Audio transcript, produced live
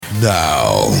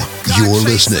Now, you're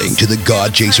listening to the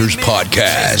God Chasers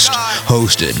podcast,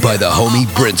 hosted by the homie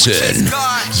Brinson.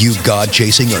 You God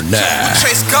chasing or nah? We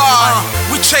chase God,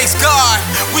 we chase God,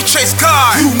 we chase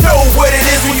God. You know what it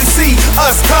is when you see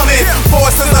us coming.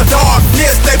 Forces of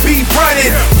darkness, they be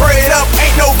running. Pray it up,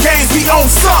 ain't no games, we on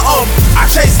something. I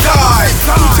chase God,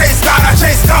 we chase God, I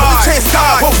chase God. We chase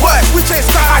God, but what? We chase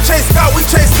God, I chase God, we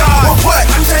chase God. But what?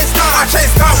 I chase God, I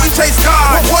chase God, we chase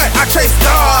God. But what? I chase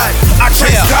God, I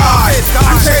chase God.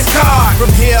 I chase God.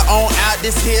 From here on out,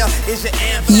 this here is your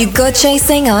anthem. You go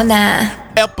chasing or nah?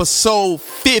 Episode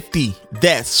 50,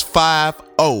 that's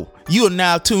 5-0. You are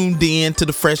now tuned in to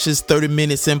the freshest 30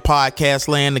 minutes in podcast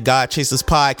land, the God Chasers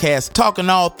podcast, talking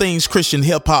all things Christian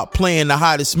hip hop, playing the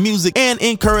hottest music, and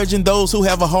encouraging those who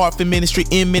have a heart for ministry,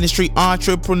 in ministry,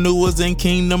 entrepreneurs, and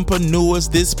kingdompreneurs.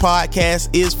 This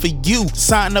podcast is for you.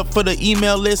 Sign up for the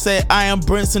email list at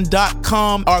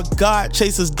iambrinson.com or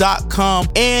godchasers.com,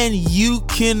 and you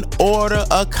can order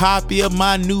a copy of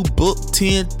my new book,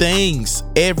 10 Things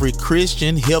Every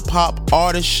Christian Hip Hop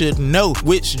Artist Should Know,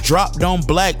 which dropped on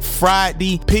Black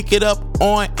Friday. Pick it up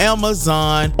on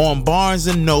Amazon, on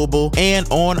Barnes & Noble, and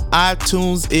on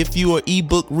iTunes. If you are an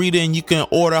ebook reader, and you can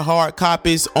order hard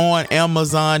copies on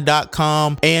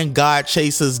Amazon.com and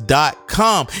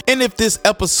GodChasers.com. And if this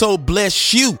episode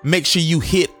bless you, make sure you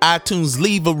hit iTunes,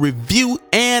 leave a review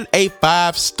and a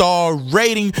 5-star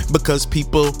rating, because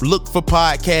people look for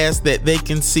podcasts that they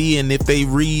can see, and if they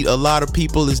read a lot of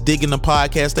people is digging the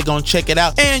podcast, they're gonna check it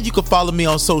out. And you can follow me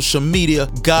on social media,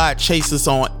 God Chasers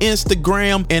on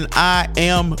Instagram, and I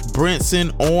am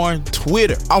Brinson on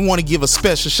Twitter. I want to give a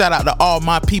special shout out to all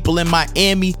my people in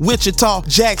Miami, Wichita,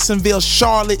 Jacksonville,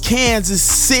 Charlotte, Kansas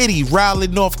City, Raleigh,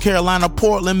 North Carolina,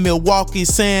 Portland, Milwaukee,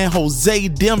 San Jose,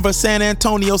 Denver, San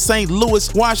Antonio, St.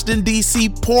 Louis, Washington, D.C.,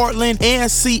 Portland, and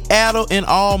Seattle, and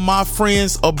all my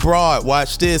friends abroad.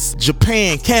 Watch this: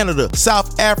 Japan, Canada,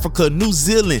 South Africa, New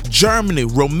Zealand, Germany,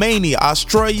 Romania,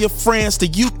 Australia, France, the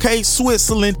UK,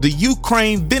 Switzerland, the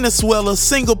Ukraine, Venezuela,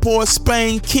 Singapore,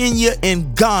 Spain, Kenya,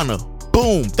 and Ghana.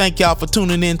 Boom. Thank y'all for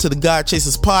tuning in to the God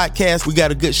Chasers podcast. We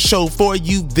got a good show for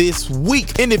you this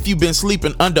week. And if you've been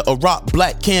sleeping under a rock,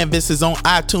 Black Canvas is on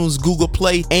iTunes, Google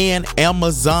Play, and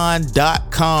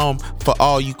Amazon.com. For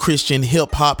all you Christian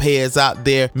hip hop heads out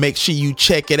there, make sure you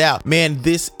check it out. Man,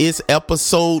 this is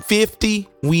episode 50.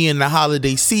 We in the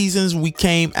holiday seasons. We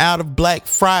came out of Black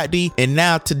Friday, and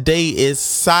now today is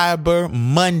Cyber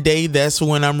Monday. That's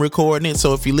when I'm recording it.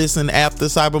 So if you listen after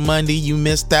Cyber Monday, you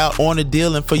missed out on a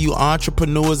deal. And for you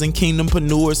entrepreneurs and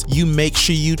kingdompreneurs, you make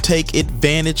sure you take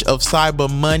advantage of Cyber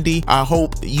Monday. I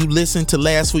hope you listened to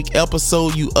last week's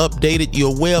episode. You updated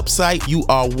your website. You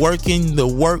are working the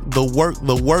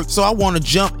work. So I want to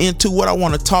jump into what I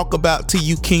want to talk about to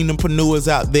you kingdompreneurs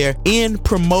out there in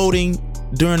promoting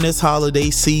during this holiday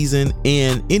season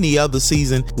and any other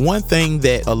season. One thing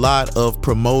that a lot of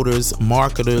promoters,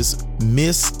 marketers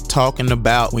miss talking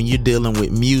about when you're dealing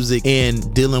with music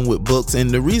and dealing with books,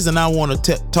 and the reason I want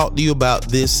to talk to you about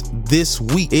this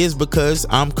week is because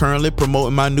I'm currently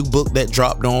promoting my new book that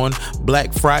dropped on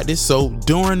Black Friday. So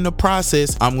during the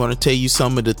process, I'm going to tell you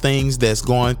some of the things that's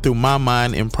going through my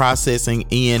mind in processing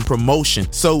and promotion.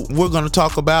 So we're going to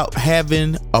talk about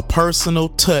having a personal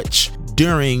touch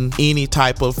during any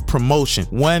type of promotion.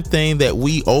 One thing that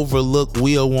we overlook,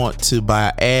 we'll want to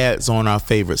buy ads on our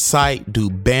favorite site, do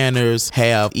banners,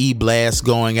 have e-blasts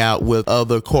going out with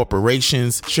other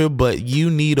corporations. Sure, but you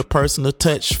need a personal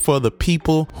touch for the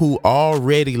people who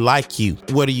already like you.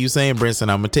 What are you saying, Brinson?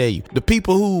 I'm gonna tell you. The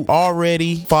people who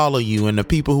already follow you and the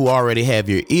people who already have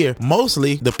your ear,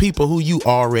 mostly the people who you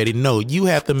already know, you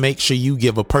have to make sure you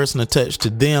give a personal touch to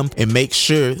them and make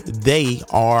sure they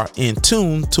are in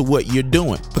tune to what you're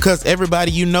doing, because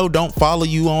everybody you know don't follow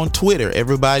you on Twitter.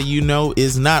 Everybody you know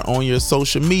is not on your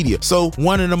social media. So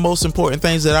one of the most important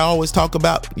things that I always talk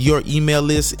about, your email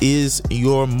list is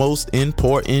your most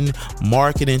important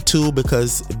marketing tool,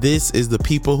 because this is the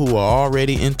people who are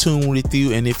already in tune with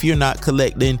you. And if you're not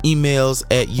collecting emails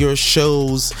at your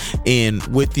shows and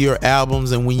with your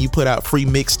albums, and when you put out free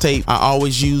mixtape, I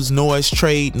always use Noise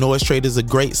Trade. Noise Trade is a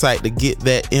great site to get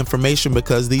that information,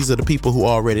 because these are the people who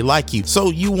already like you. So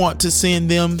you want to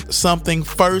send them something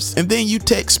first, and then you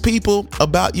text people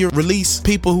about your release,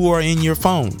 people who are in your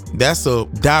phone. That's a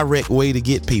direct way to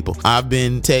get people. I've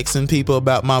been texting people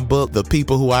about my book. The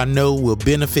people who I know will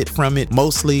benefit from it,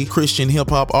 mostly Christian hip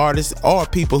hop artists, or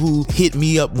people who hit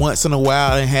me up once in a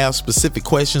while and have specific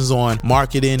questions on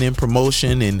marketing and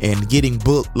promotion and getting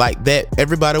booked like that.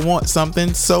 Everybody wants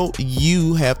something, so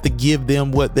you have to give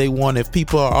them what they want. If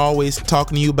people are always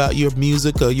talking to you about your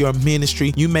music or your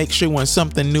ministry, you make sure when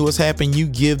something new is happen, you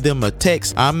give them a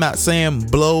text. I'm not saying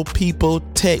blow people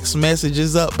text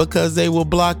messages up because they will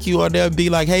block you or they'll be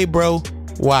like, hey bro,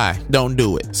 why? Don't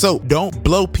do it. So don't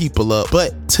blow people up,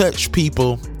 but touch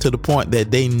people to the point that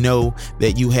they know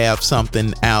that you have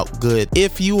something out good.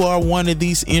 If you are one of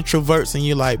these introverts and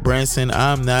you're like, Branson,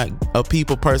 I'm not a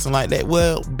people person like that,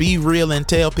 well, be real and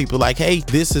tell people like, hey,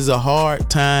 this is a hard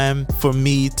time for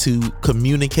me to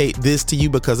communicate this to you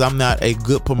because I'm not a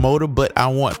good promoter, but I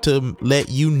want to let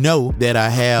you know that I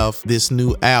have this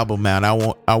new album out.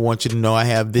 I want you to know I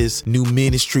have this new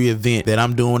ministry event that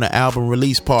I'm doing, an album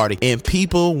release party, and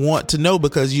people want to know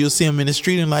because you'll see them in the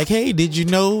street and like, hey, did you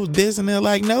know this? And they're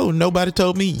like, no, nobody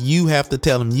told me. You have to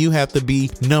tell them. You have to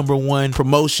be number one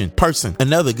promotion person.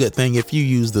 Another good thing, if you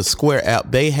use the Square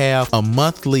app, they have a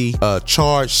monthly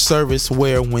charge service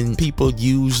where when people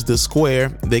use the Square,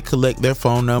 they collect their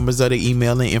phone numbers or their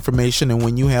email and information, and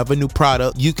when you have a new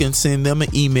product, you can send them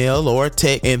an email or a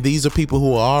text, and these are people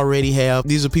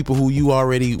who you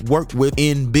already work with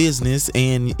in business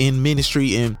and in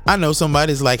ministry. And I know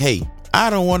somebody's like, hey, I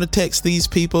don't want to text these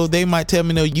people. They might tell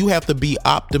me, no, you have to be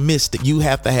optimistic. You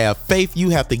have to have faith. You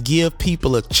have to give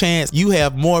people a chance. You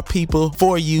have more people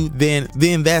for you than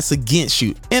that's against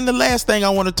you. And the last thing I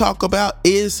want to talk about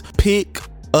is pick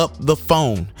up the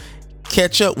phone.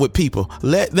 Catch up with people.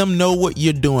 Let them know what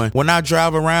you're doing. When I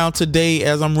drive around today,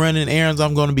 as I'm running errands,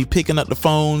 I'm going to be picking up the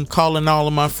phone, calling all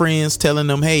of my friends, telling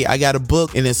them, hey, I got a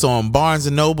book and it's on Barnes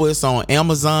 & Noble, it's on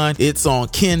Amazon, it's on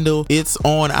Kindle, it's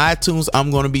on iTunes.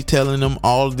 I'm going to be telling them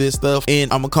all of this stuff, and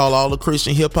I'm going to call all the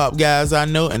Christian hip hop guys I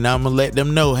know, and I'm going to let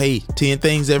them know, hey, 10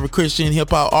 things every Christian hip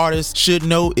hop artist should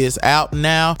know is out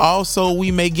now. Also, we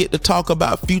may get to talk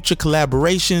about future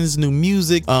collaborations, new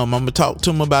music. I'm going to talk to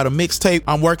them about a mixtape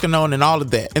I'm working on and all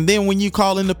of that. And then when you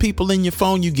call in the people in your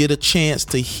phone, you get a chance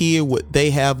to hear what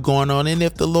they have going on. And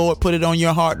if the Lord put it on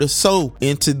your heart to sow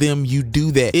into them, you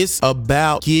do that. It's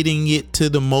about getting it to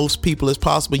the most people as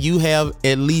possible. You have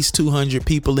at least 200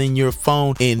 people in your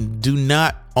phone, and do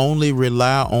not only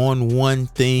rely on one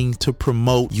thing to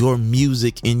promote your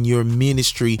music and your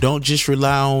ministry. Don't just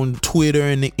rely on Twitter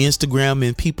and Instagram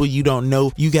and people you don't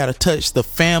know. You got to touch the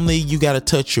family. You got to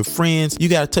touch your friends. You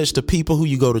got to touch the people who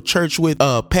you go to church with,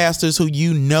 pastors who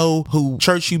you know, who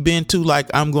church you've been to. Like,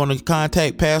 I'm going to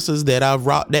contact pastors that I've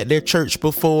rocked at their church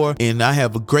before and I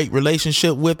have a great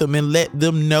relationship with them, and let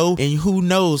them know. And who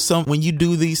knows, when you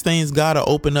do these things, God will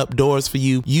open up doors for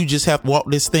you. You just have to walk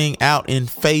this thing out in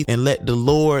faith and let the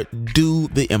Lord do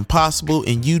the impossible,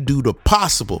 and you do the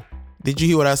possible. Did you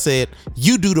hear what I said?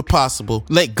 You do the possible.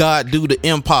 Let God do the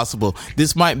impossible.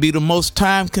 This might be the most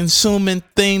time-consuming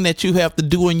thing that you have to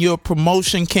do in your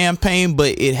promotion campaign,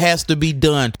 but it has to be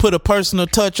done. Put a personal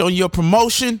touch on your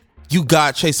promotion. You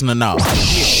God chasing the knowledge.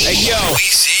 Hey, yo. We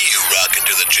see you rocking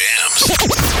to the jams.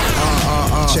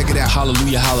 Check it out.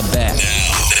 Hallelujah, holla back.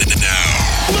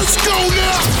 Now. Let's go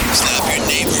now. Stop your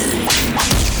neighbor.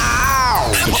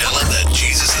 And tell him that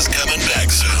Jesus is coming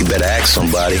back soon. You better ask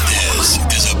somebody. This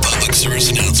is a public service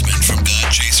announcement from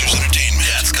God Chasers Entertainment.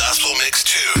 That's Gospel Mix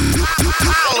 2.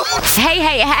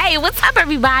 Hey, what's up,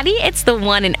 everybody? It's the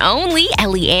one and only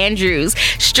Ellie Andrews,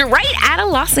 straight out of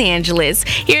Los Angeles,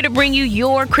 here to bring you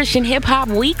your Christian hip hop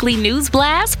weekly news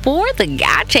blast for the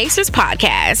God Chasers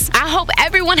podcast. I hope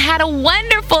everyone had a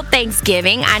wonderful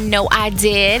Thanksgiving. I know I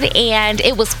did, and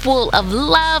it was full of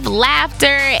love,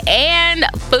 laughter, and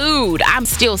food. I'm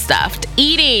still stuffed,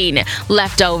 eating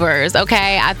leftovers,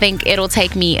 okay? I think it'll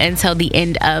take me until the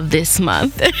end of this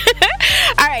month.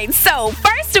 All right, so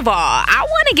first of all, I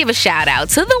want to give a shout out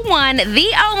to the one,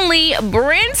 the only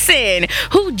Brinson,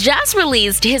 who just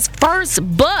released his first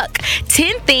book,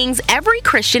 10 Things Every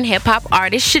Christian Hip Hop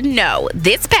Artist Should Know,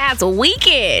 this past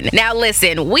weekend. Now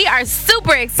listen, we are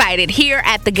super excited here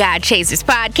at the God Chasers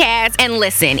podcast. And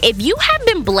listen, if you have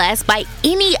been blessed by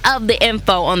any of the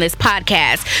info on this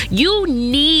podcast, you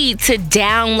need to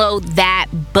download that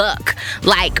book,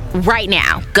 like right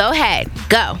now. Go ahead,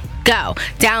 go.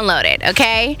 Download it,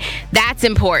 okay? That's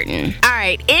important. All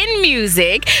right, in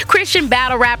music, Christian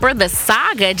battle rapper The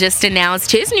Saga just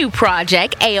announced his new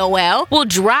project, AOL, will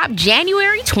drop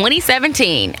January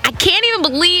 2017. I can't even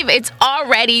believe it's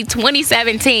already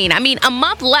 2017. I mean, a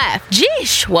month left.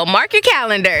 Jeesh, well, mark your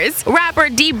calendars. Rapper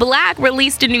D Black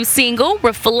released a new single,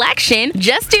 Reflection,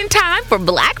 just in time for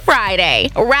Black Friday.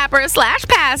 Rapper /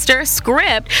 pastor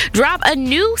Script dropped a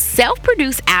new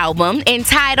self-produced album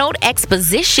entitled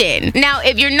Exposition. production. Now,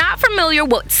 if you're not familiar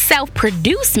what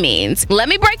self-produced means, let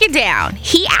me break it down.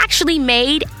 He actually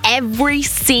made every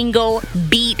single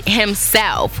beat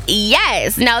himself.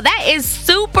 Yes, now that is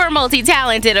super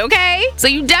multi-talented, okay? So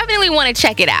you definitely want to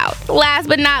check it out. Last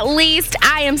but not least,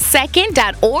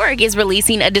 IamSecond.org is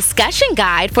releasing a discussion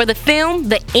guide for the film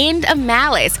The End of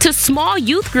Malice to small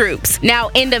youth groups. Now,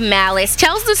 End of Malice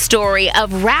tells the story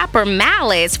of rapper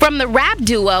Malice from the rap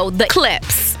duo The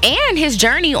Clips and his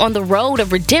journey on the road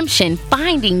of redemption,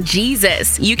 finding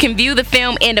Jesus. You can view the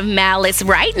film End of Malice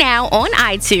right now on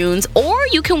iTunes, or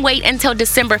you can wait until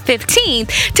December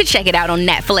 15th to check it out on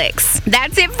Netflix.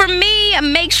 That's it for me.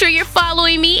 Make sure you're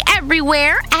following me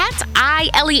everywhere at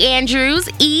Ellie Andrews,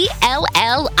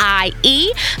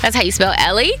 ELLIE. That's how you spell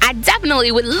Ellie. I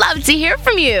definitely would love to hear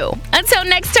from you. Until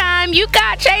next time, you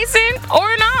got chasing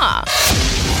or not.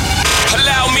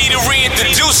 Allow me to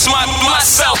reintroduce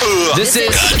myself. This is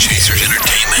God Chasers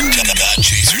Entertainment. God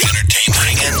Chasers Entertainment.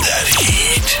 Bringing that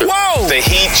heat. Whoa! The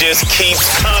heat just keeps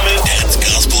coming. That's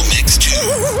Gospel Mix 2.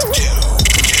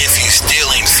 If you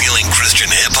still ain't feeling Christian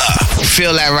hip-hop,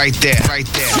 feel that right there.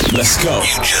 Let's go.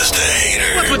 you just a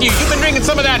hater. What's with you? You've been drinking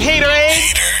some of that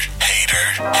haterade? Hater.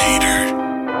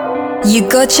 You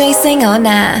Go Chasing on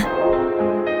air.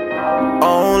 I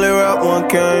only rap one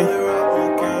king.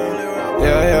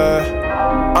 Yeah.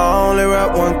 I only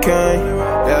rap one king.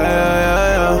 Yeah.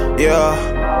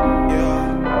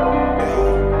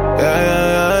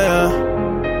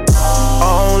 I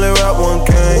only rap one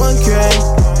king.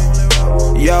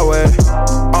 Yahweh.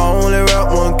 I only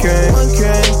rap one king.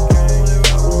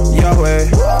 Yahweh.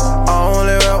 I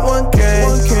only rap one king.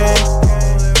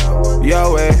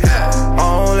 Yahweh. I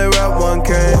only rap one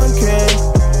king.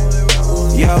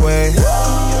 Yahweh.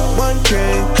 One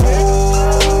king.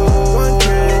 One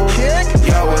king.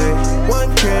 Yahweh.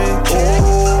 One king.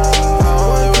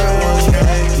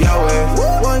 Yahweh.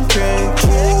 One king.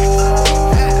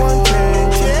 One king.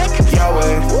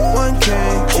 Yahweh. One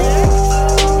king.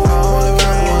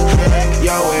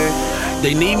 Yahweh.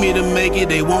 They need me to make it,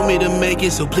 they want me to make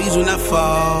it, so please do not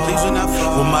fall.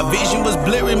 When my vision was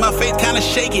blurry, my faith kinda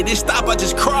shaky. This stop, I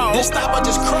just crawl.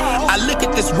 I look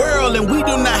at this world and we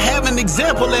do not have an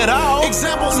example at all.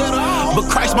 But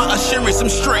Christ my assurance, I'm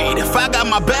straight. If I got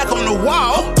my back on the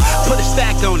wall, put a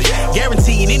stack on it.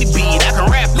 Guaranteed any beat, I can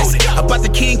rap on it. About the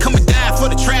king coming down for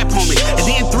the trap on me. And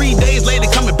then 3 days later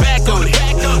coming back on it.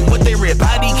 What they rap,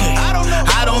 IDK?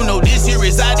 I don't know, this here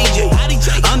is IDJ.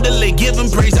 Underlay, give him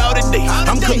praise all the day.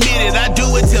 I'm committed, I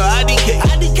do it till IDK.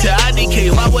 Till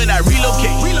IDK, why would I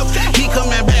relocate? He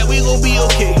coming back, we gon' be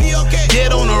okay.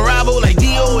 Dead on arrival like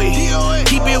DOA.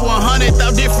 Keep it 100,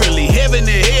 thought differently. Heaven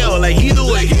and hell, like either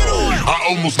way. I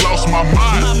almost lost my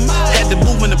mind. Had to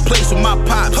move in the place with my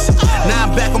pops. Now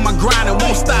I'm back on my grind and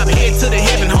won't stop. Head to the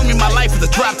heaven, homie, my life is a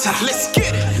drop top. Let's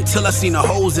get it. Until I seen the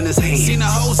holes in his hands. Then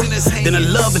the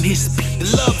love in his speech.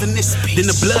 Then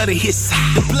the blood in his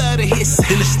side.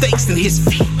 Then the stakes in his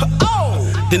feet.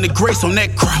 Then the grace on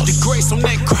that cross.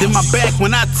 Then my back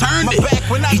when I turned it.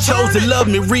 He chose to love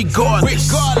me regardless.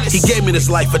 He gave me this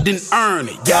life, I didn't earn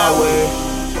it. Yahweh.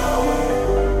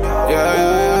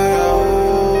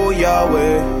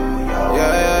 Yahweh.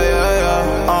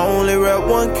 I only rap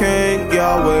one king.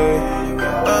 Yahweh.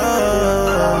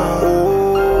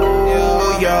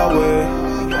 Yahweh.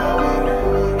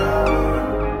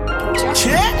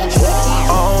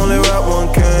 I only rap one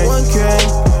king.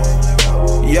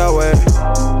 Yahweh.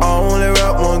 I only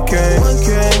rap one king.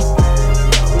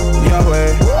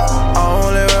 Yahweh. I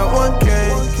only rap one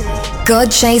king.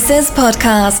 God Chasers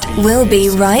Podcast. We'll be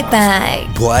right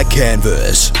back. Black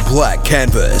Canvas.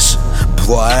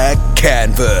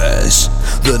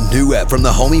 The new app from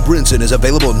the homie Brinson is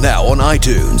available now on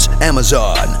iTunes,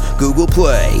 Amazon, Google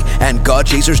Play, and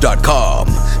GodChasers.com.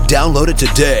 Download it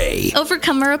today.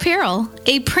 Overcomer Apparel,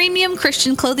 a premium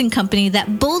Christian clothing company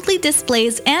that boldly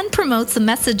displays and promotes a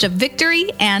message of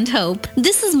victory and hope.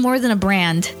 This is more than a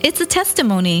brand, it's a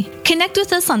testimony. Connect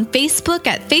with us on Facebook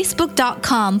at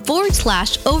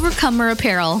facebook.com/Overcomer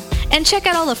Apparel. And check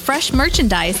out all the fresh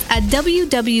merchandise at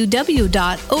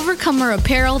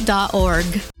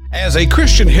www.overcomerapparel.org. As a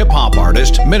Christian hip-hop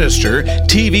artist, minister,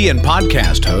 TV and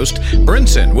podcast host,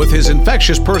 Brinson, with his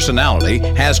infectious personality,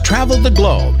 has traveled the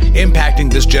globe, impacting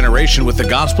this generation with the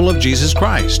gospel of Jesus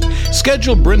Christ.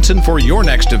 Schedule Brinson for your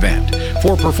next event.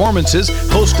 For performances,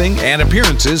 hosting, and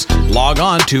appearances, log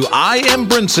on to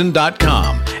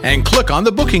IamBrinson.com and click on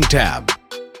the booking tab.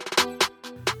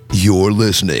 You're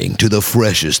listening to the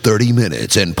freshest 30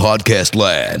 minutes in podcast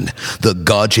land, the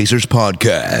God Chasers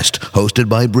Podcast, hosted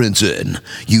by Brinson.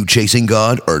 You chasing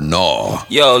God or nah?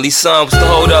 Yo, Lisan, what's the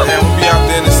hold up? Man, we'll be out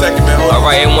there in a second, man. All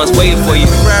right, everyone's waiting for you.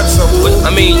 Let me grab something.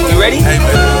 You ready? Hey,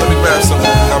 man, let me grab something.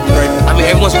 I'll be right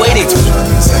there. Everyone's waiting.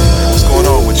 What's going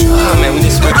on with you? Man, we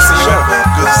just Good to see you, man.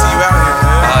 Good to see you out here,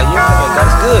 man. Yeah,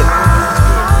 that's good.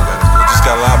 Just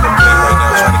got a lot on my plate right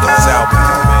now trying to get this album,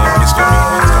 man. It's gonna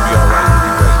be all right.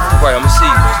 Right, I'm gonna see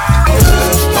you, man.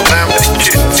 Allow me to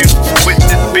kiss you with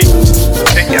this beat.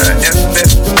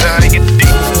 K-I-S-S, starting it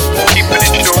deep. Keeping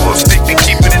it short, baby,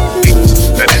 keeping it deep.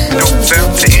 That is no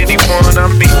doubt to anyone I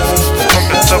meet. From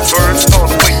the suburbs all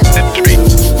the way to the street.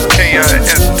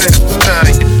 K-I-S-S,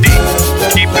 starting it deep.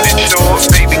 Keeping it short,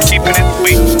 baby, keeping it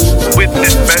sweet. With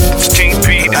this message, can't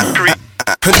be discreet.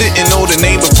 I didn't know the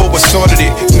name before I started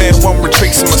it. Now I'm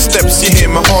retracing my steps, you hear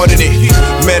my heart in it.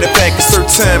 Matter of fact, it's third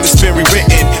time it's been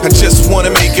rewritten. I just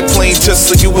wanna make it plain just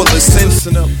so you will listen.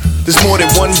 There's more than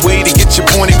one way to get your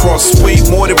point across. Way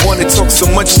more than one to talk so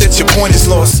much that your point is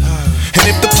lost. And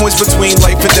if the point's between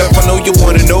life and death, I know you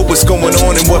wanna know what's going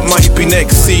on and what might be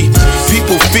next. See,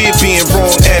 people fear being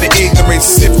wrong out of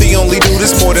ignorance. If they only knew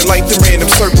this more than like the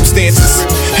random circumstances.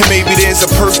 And maybe there's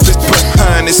a purpose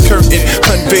behind this curtain.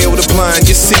 Unveil the blind,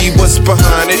 you see what's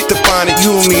behind it. Define it,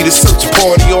 you don't need a search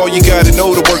party. All you gotta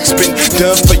know, the work's been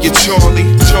done for you, Charlie.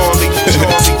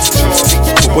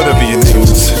 Whatever your name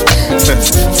is.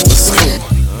 Let's go.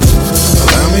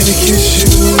 Allow me to kiss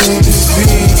you with this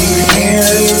beat.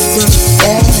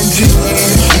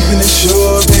 Keeping it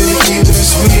short, baby, keeping it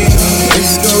sweet.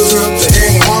 This goes up to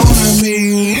anyone I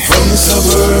meet. From the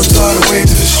suburbs all the way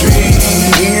to the street.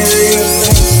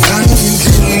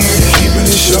 Keeping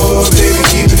it short, baby,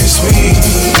 keeping it sweet.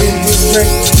 With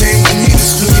respect, making me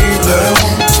discreet. I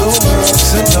want the world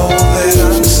to know that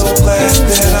I'm so glad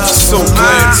that I'm so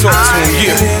glad to talk to him,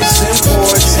 yeah. It's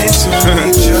important to me,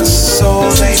 just so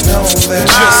they know that.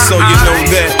 Just so you know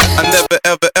that I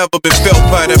never ever been felt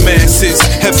by the masses.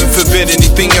 Heaven forbid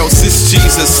anything else. It's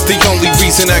Jesus, the only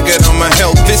reason I got on my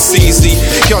health this easy.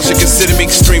 Y'all should consider me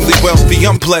extremely wealthy.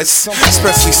 I'm blessed,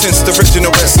 especially since the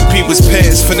original recipe was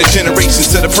passed from the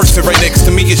generations to the person right next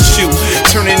to me. Is you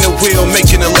turning the wheel,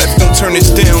 making a left. Don't turn this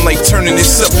down like turning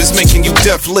this up is making you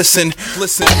deaf. Listen,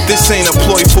 this ain't a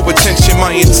ploy for attention.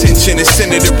 My intention is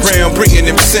sending it around, bringing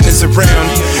them sinners around.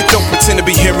 Don't pretend to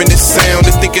be hearing this sound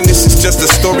and thinking this is just a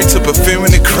story to fulfill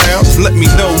in the crowd. Let me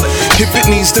know if it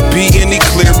needs to be any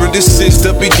clearer. This is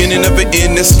the beginning of an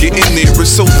end that's getting nearer.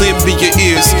 So lend me your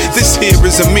ears. This here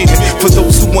is a meaning for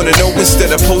those who wanna know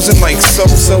instead of posing like so.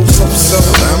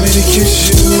 Allow me to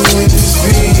kiss you with this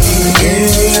beat.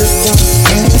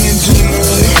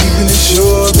 Keeping it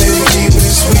short, baby, keeping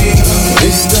it sweet.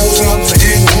 This goes out to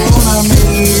anyone I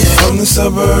meet. From the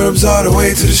suburbs all the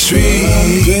way to the street.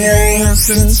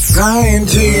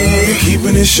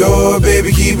 Keeping it short,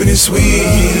 baby, keeping it sweet.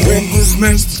 When this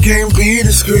message can't be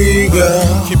discreet,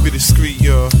 girl. Keep it discreet,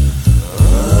 y'all.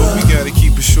 But we gotta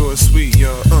keep it short and sweet,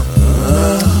 y'all.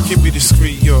 Keep it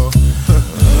discreet, y'all.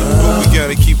 But we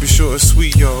gotta keep it short and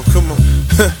sweet, y'all. Come on.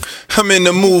 I'm in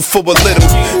the mood for a little.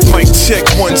 Mic check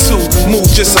 1, 2, move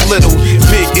just a little.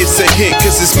 Big, it's a hit,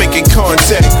 cause it's making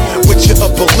contact with your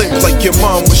upper lip like your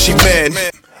mom when she mad.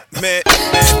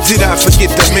 Did I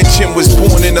forget to mention was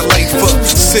born in a life of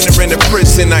sinner in a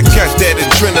prison? I got that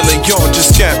adrenaline, y'all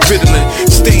just got riddling.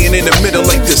 Staying in the middle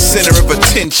like the center of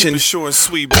attention. Short and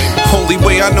sweet, baby. Only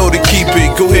way I know to keep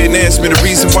it. Go ahead and ask me the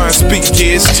reason why I speak.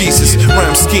 Yeah, it's Jesus.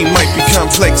 Rhyme scheme might be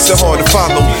complex or hard to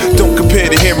follow. Don't compare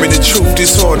to hearing the truth,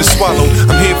 it's hard to swallow.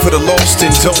 I'm here for the lost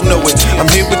and don't know it. I'm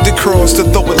here with the cross to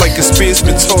throw it like a spear's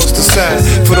been tossed aside.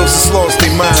 For those that's lost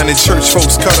their mind and church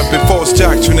folks caught up in false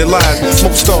doctrine and lies.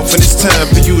 Most often it's time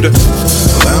for you to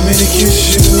allow me to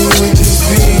kiss you with this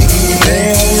beat.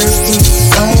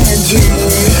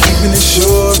 Keeping it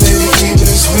short, baby, keeping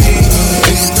it sweet.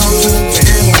 It's goes up to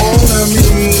anyone I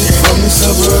meet. From the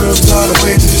suburbs all the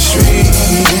way to the street.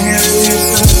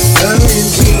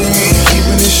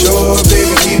 Keeping it short,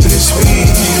 baby, keeping it sweet.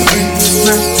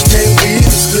 Can't be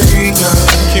discreet,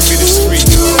 can't be discreet,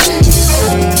 y'all.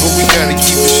 But we gotta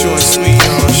keep it short and sweet,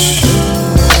 y'all.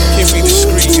 Can't be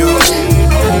discreet, y'all.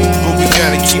 But we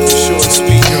gotta keep it short and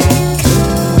sweet, y'all.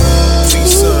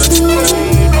 Please, son.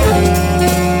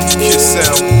 Kiss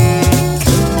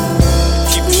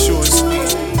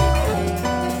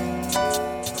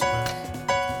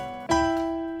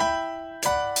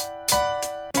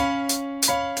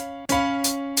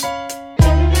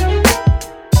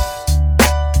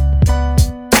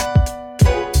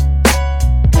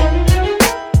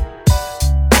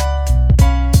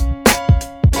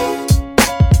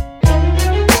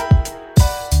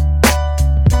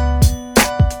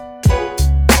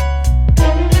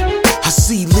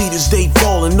keep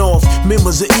falling off.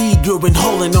 Members are eager and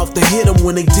hauling off to hit them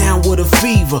when they down with a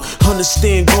fever.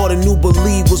 Understand God and new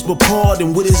believers, but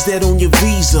pardon, what is that on your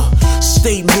visa?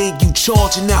 Statement, you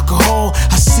charging alcohol?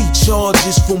 I see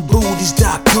charges from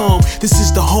booties.com. This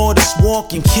is the hardest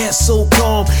walking cat, so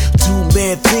calm. Do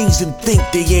mad things and think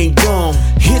they ain't dumb.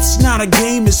 It's not a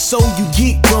game, it's so you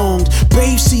get gonged.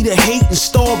 Babes see the hate and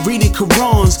start reading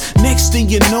Qurans. Next thing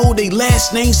you know, they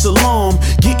last name Salam.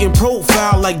 Getting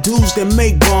profiled like dudes that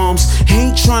make bombs.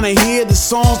 Ain't trying to hear the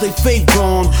songs they fake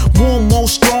on. One more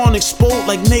strong, explode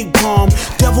like napalm.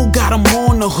 Devil got them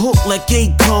on the hook like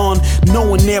Akon.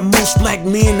 Knowing that most black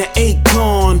men are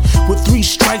Akon. With 3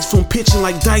 strikes from pitching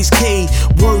like Dice K.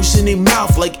 Words in their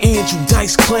mouth like Andrew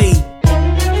Dice Clay.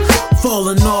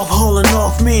 Falling off, hauling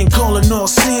off, man, calling off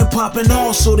sin, popping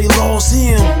off, so they lost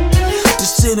him. The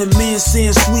cinnamon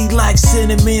sin sweet like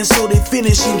cinnamon, so they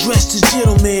finish and dressed as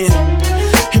gentlemen.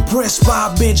 Impressed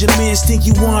by Benjamins, think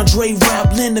you Andre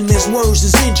rap Lindeman's words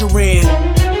is injuring.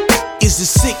 Is a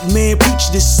sick man, preach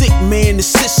the sick man, the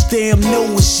system, no,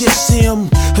 it's just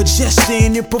him.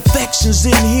 Adjusting imperfections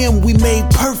in him, we made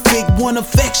perfect, one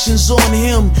affections on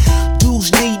him.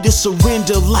 Dudes need to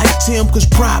surrender like Tim, cause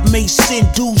pride may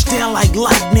send dudes down like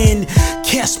lightning.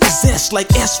 Cast possessed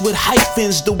like S with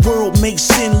hyphens, the world makes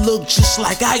sin look just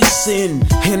like icing.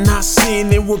 And I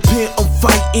sin and repent of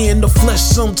fighting, the flesh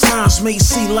sometimes may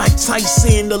see like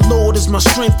Tyson. The Lord is my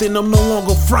strength and I'm no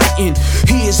longer frightened.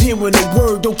 He is hearing the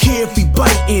word, don't care if he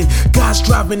biting. God's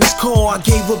driving his car, I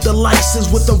gave up the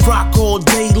license with the rock all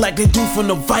day like they do from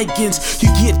the Vikings. You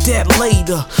get that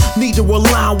later, need to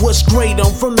rely on what's greater.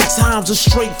 I'm from the times of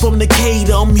straight from the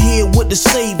Cater. I'm here with the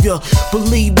Savior,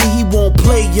 believe me, he won't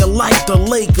play you like the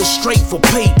Lakers, straight for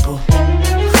paper.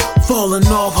 Falling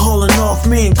off, hauling off,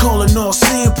 man, calling off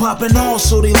sin, popping off,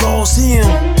 so they lost him.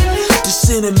 The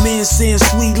cinnamon sin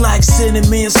sweet like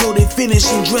cinnamon, so they finish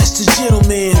and dressed as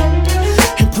gentlemen.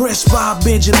 Impressed by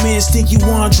Benjamins, think you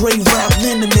Andre rap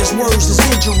Lindeman's words is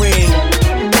injuring.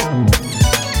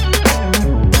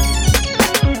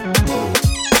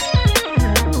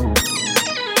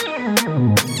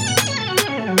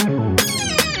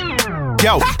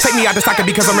 Yo, take me out the socket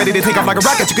because I'm ready to take off like a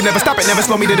rocket. You can never stop it, never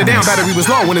slow me to the down. Battery was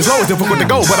low, when it's low it's difficult to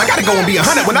go. But I gotta go and be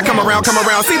 100 when I come around.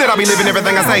 See that I'll be living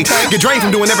everything I say. Get drained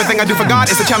from doing everything I do for God.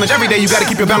 It's a challenge every day, you gotta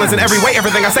keep your balance in every way.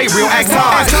 Everything I say, real acts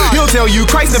hard. He'll tell you,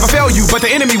 Christ never failed you, but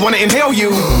the enemy wanna inhale you.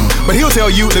 But he'll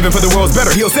tell you, living for the world's better.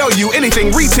 He'll sell you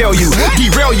anything, retail you,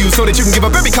 derail you, so that you can give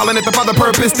up every calling that the Father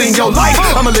purposed in your life.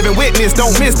 I'm a living witness,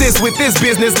 don't miss this with this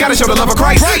business. Gotta show the love of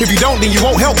Christ. If you don't, then you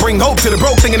won't help bring hope to the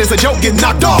broke, thinking it's a joke, get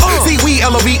knocked off. See, we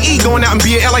L-O-V-E, going out and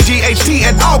be a L-I-G-H-T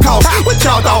at all costs. What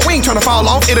y'all thought? We ain't tryna fall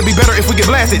off. It'll be better if we get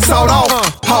blasted, sawed off,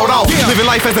 hauled off. Living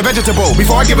life as a vegetable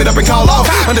before I give it up and call off.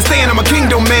 Understand I'm a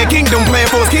kingdom man, kingdom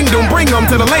plan for his kingdom. Bring them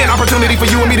to the land. Opportunity for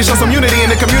you and me to show some unity in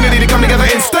the community, to come together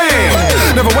and stand.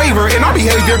 Never waver in our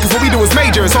behavior, cause what we do is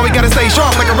major. So we gotta stay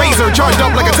sharp like a razor, charged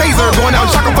up like a taser, going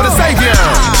out shocking for the savior.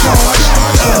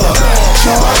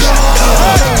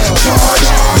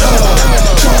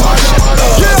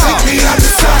 Take me out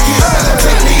the socket,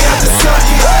 take me out the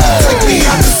socket, take me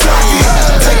out the socket,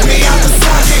 take me out the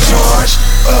socket. Charge,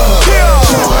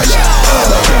 charge,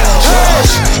 I'm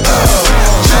charged.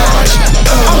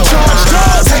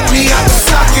 Take me out the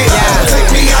socket, take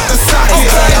me out the socket,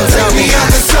 take me out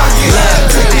the socket,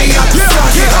 take me out the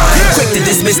socket. Quick to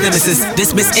dismiss nemesis,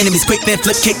 dismiss enemies, quick then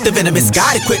flip, kick the venomous.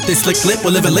 Got it quick, this slick flip,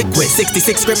 we'll live in liquid.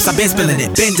 66 scripts, I've been spilling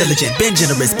it. Been diligent, been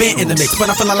generous, been in the mix.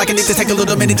 But I'm feeling like I need to take a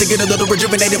little minute to get a little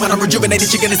rejuvenated. When I'm rejuvenated,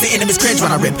 you're gonna see enemies cringe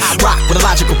when I rip. Rock with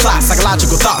illogical plots,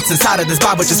 psychological thoughts inside of this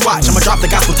Bible, just watch. I'ma drop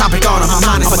the gospel topic on my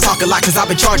mind. I'ma talk a lot cause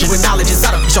I've been charging with knowledge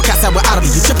inside of me. Show cats that we're out of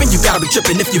me. You tripping, you gotta be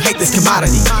tripping if you hate this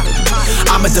commodity.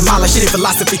 I'ma demolish any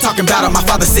philosophy talking about on my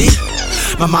father, see?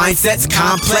 My mindset's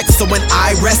complex, so when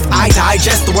I rest, I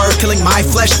digest the word, killing my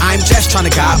flesh. I'm just trying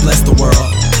to God bless the world.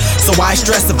 So I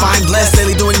stress if I'm blessed,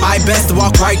 daily doing my best to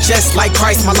walk righteous like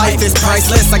Christ. My life is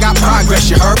priceless. I got progress,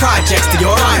 you heard. Projects to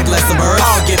your mind, bless the bird.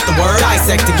 I'll get the word,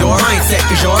 dissecting your mindset,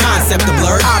 cause your concept of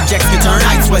blurred. Objects can turn,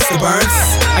 night sweats the burns.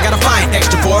 I gotta find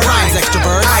extra for rhymes, extra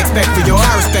verbs. I expect for your,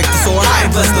 I respect the sword. I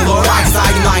bless the Lord, why? Cause I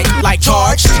unite like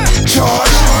charge.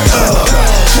 Charge,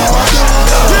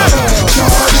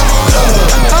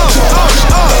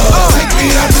 take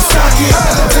me out the socket,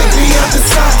 take me out the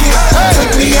socket,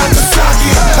 take me out the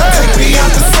socket, take me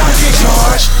out the socket.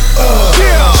 Charge,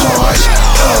 charge,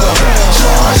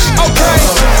 charge, okay,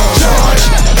 charge,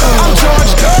 I'm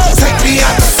charged. Take me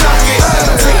out the socket,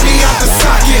 take me out the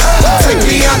socket, take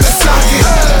me out the socket,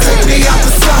 take me out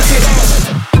the socket.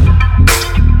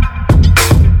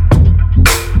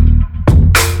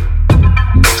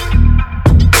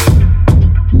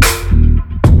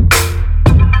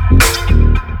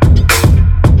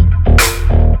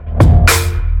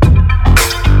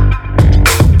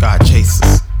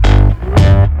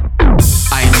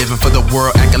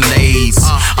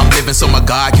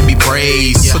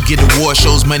 praise. Forget award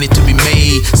shows, money to be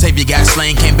made. Savior got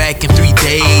slain, came back in 3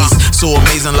 days. So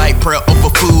amazing like prayer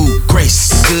over food. Grace,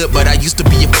 good, but I used to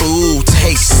be a fool.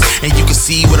 Taste, and you can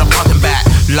see what I'm talking about.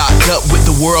 Locked up with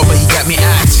the world, but he got me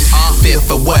out. Fit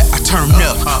for what? I turn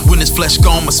up. When this flesh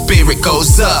gone, my spirit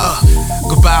goes up.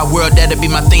 Goodbye world, that'll be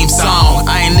my theme song.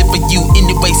 I ain't live for you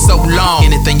anyway so long.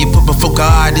 Anything you put before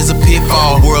God is a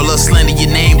pitfall. World will slander your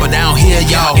name, but I don't hear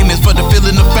y'all. Aim is for the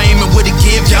feeling of fame and what it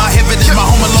give y'all. Heaven is my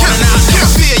home alone and I'll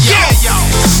never fear y'all.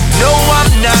 No,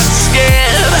 I'm not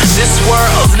scared. This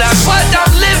world's not what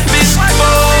I'm living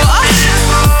for.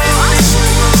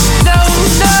 No,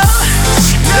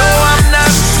 I'm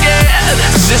not scared.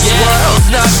 This world's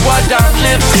not what I'm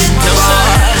living for.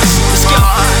 Let's go.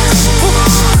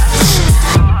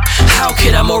 How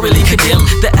could I morally condemn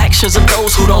the actions of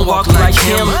those who don't walk like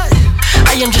him?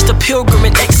 I am just a pilgrim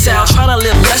in exile, trying to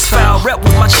live less foul, rep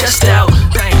with my chest out.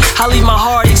 I leave my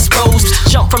heart exposed,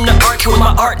 jump from the ark with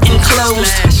my art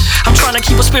enclosed. I'm trying to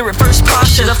keep a spirit first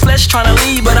posture, the flesh trying to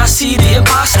leave, but I see the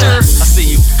imposter. I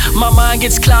see you. My mind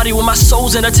gets cloudy when my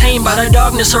soul's entertained by the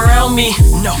darkness around me.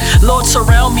 No, Lord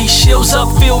surround me, shields up,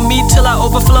 fill me till I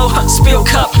overflow, spill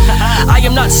cup. I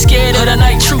am not scared of the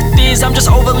night, truth is I'm just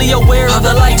overly aware of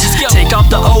the light. Take off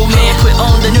the old man, put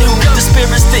on the new, the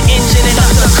spirit's the engine and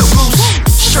I'm the caboose.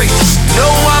 Straight. No,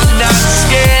 I'm not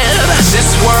scared. This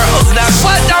world's not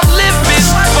what I'm living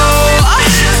for.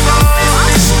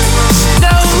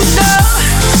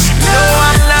 No,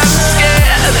 I'm not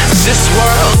scared. This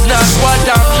world's not what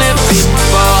I'm living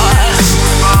for.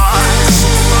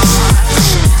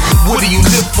 What do you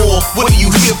live for? What are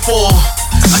you here for?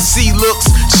 I see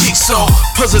looks, jigsaw,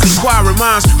 puzzle inquiring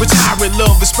minds, retiring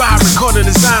love, inspiring, corner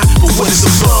design. But what is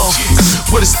above?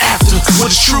 What is after?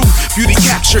 What is true? Beauty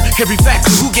capture every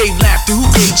factor. Who gave laughter? Who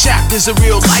gave chapters of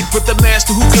real life? But the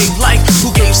master who gave life?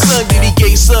 Who gave sun? Then he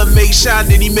gave sun, made shine.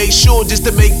 Then he made sure just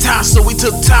to make time. So we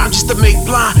took time just to make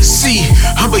blind. See,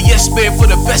 I'm a yes man for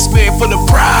the best man for the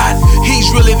bride.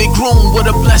 He's really the groom, what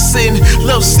a blessing.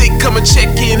 Love sick, come and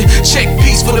check in. Check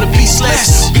peace for the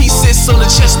peaceless. Pieces on the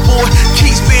chessboard.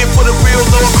 Keys being for the real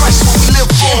Lord Christ, what we live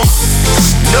for.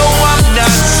 No, I'm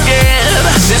not scared.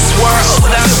 This world's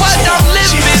not what I'm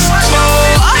living for. No,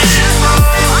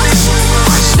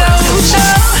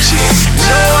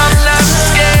 I'm not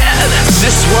scared.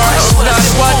 This world's not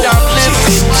what I'm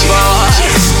living for.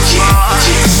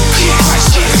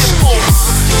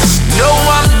 No,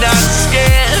 I'm not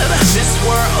scared. This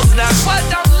world's not what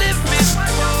I'm living for.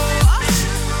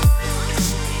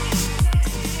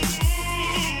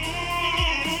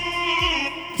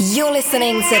 You're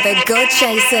listening to the God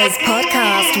Chasers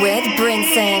podcast with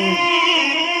Brinson.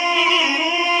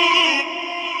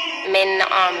 Men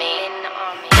Army.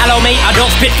 Hello mate, I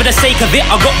don't spit for the sake of it.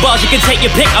 I got bars, you can take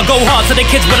your pick. I go hard so the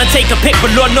kids wanna take a pic.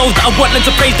 But Lord knows that I want them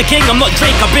to praise the king. I'm not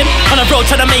Drake, I've been on the road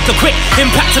trying to make a quick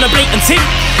impact on a blatant ting.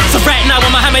 So right now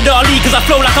I'm Muhammad Ali, cause I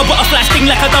flow like a butterfly, sting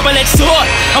like a double-edged sword.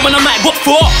 I'm on the mic, what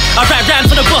for? I ride round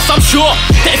for the boss, I'm sure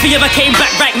that if he ever came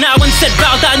back right now and said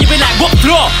bow down, you'd be like, what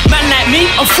floor? Man like me,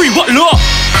 I'm free, what law?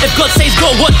 If God says go,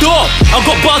 what door? I've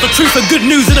got bars of truth and good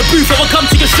news in the booth. I will come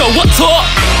to your show, what talk?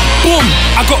 Boom,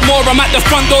 I got more, I'm at the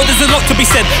front door, there's a lot to be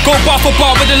said. Go bar for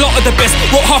bar with a lot of the best.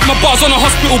 Wrote half my bars on a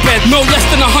hospital bed. No less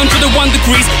than 101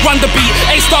 degrees, run the beat.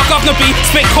 A-star governor beat,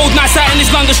 spent cold nights out in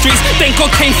these London streets. Then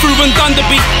God came through and done the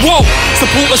beat. Whoa,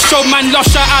 supporters show man love,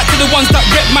 shout out to the ones that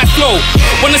rep my flow.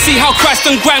 Wanna see how Christ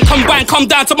and Grant combine, come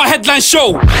down to my headline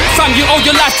show. Fam, you owe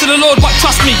your life to the Lord, but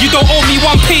trust me, you don't owe me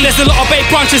 1p. There's a lot of A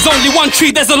branches, only one tree.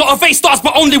 There's a lot of A-stars,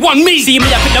 but only one me. See me,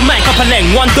 I pick the mic up a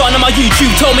length. One don on my YouTube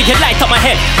told me he'd light up my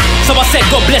head. So I said,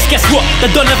 God bless, guess what?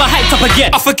 The don never hyped up again.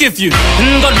 I forgive you.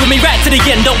 God with me right to the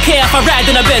end. Don't care if I ride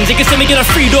in a Benz. You can see me get a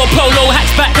 3-door polo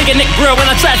hatchback, take a Nick Brill when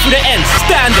I tried through the ends.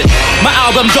 Standard. My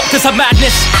album dropped to some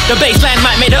madness. The bassline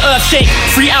might make the earth shake.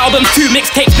 3 albums, 2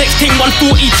 mixtapes, next thing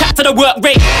 140 chat to the work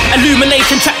rate.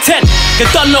 Illumination track 10. You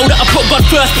don't know that I put God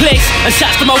first place. And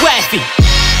shouts to my wifey.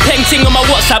 Peng ting on my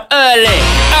WhatsApp early.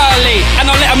 And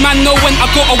I'll let a man know when I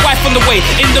got a wife on the way.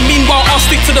 In the meanwhile, I'll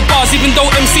stick to the bars, even though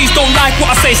MCs don't like what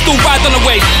I say. Still ride on the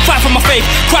wave, fight for my faith.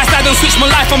 Christ, I don't switch my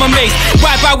life, I'm amazed.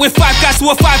 Ride by with 5 guys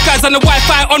who are 5 guys and the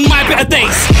Wi-Fi on my better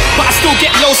days. But I still get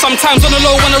low sometimes, on the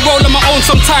low when I roll on my own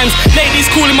sometimes. Ladies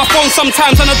calling my phone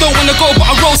sometimes, and I don't wanna go, but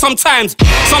I roll sometimes.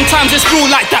 Sometimes it's real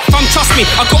like that, fam, trust me,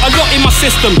 I got a lot in my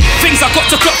system. Things I got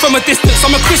to clock from a distance.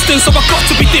 I'm a Christian, so I got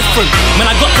to be different. Man,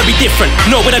 I got to be different.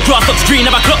 No, when the grass looks green,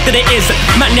 never clocked that it is.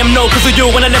 Man, them know cause of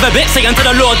you when I live a bit. Say unto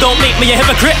the Lord, don't make me a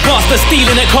hypocrite. Pastor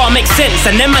stealing it can't make sense.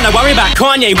 And them man I worry about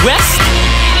Kanye West.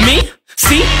 Me?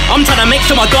 See, I'm trying to make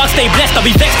sure my dog stay blessed. I'll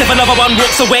be vexed if another one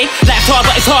walks away. Life's hard,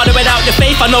 but it's harder without your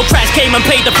faith. I know Christ came and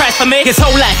paid the price for me. His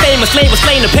whole life famous, slave was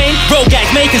slain the pain. Road guys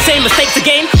making same mistakes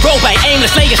again. Roll by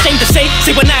aimless, lay ashamed to say.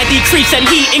 See, when I decrease and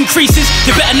he increases,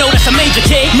 you better know that's a major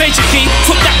key. Major key,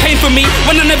 took that pain from me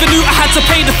when I never knew I had to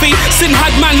pay the fee. Sin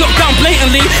had man locked down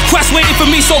blatantly. Christ waited for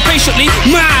me so patiently.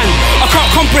 Man, I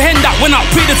can't comprehend that. When I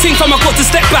pre the thing from I got to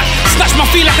step back. Snatch my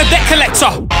fee like a debt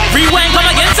collector. Rewind, come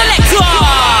again, selector.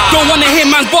 Don't wanna hear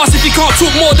man's boss if he can't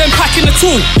talk more than packing the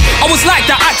tool. I was like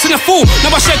that, acting a fool.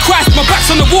 Now I share Christ, my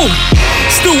back's on the wall.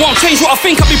 Still won't change what I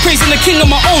think, I'll be praising the king on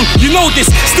my own. You know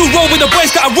this, still roll with the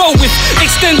boys that I roll with.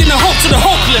 Extending the hope to the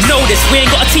hopeless. Know this, we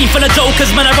ain't got a team full of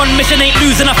jokers. Man, I run mission, ain't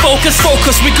losing our focus.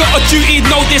 Focus, we got a duty,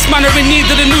 know this. Man, are in need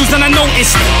of the news and I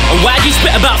noticed. And why do you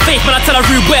spit about faith when I tell a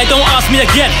rude boy, don't ask me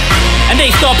again? And they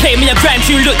start paying me a grand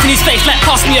tune, looked in his face like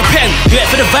pass me a pen. Do it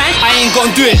for the vine, I ain't gon'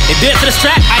 do it. They do it for the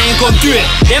strap, I ain't gon' do it.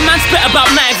 Them man spit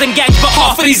about knives and gangs, but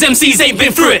half of these MCs ain't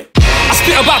been through it. I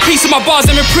spit about peace in my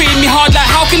bars and repeating me hard like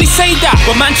how can he say that?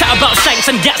 But man chat about shanks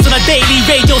and gaps on a daily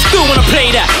radio, still wanna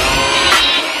play that.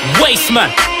 Waste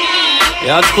man.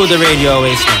 Yeah, I'd call the radio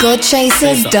waste man.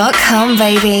 GodChasers.com,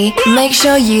 baby. Make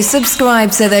sure you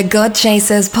subscribe to the God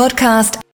Chasers podcast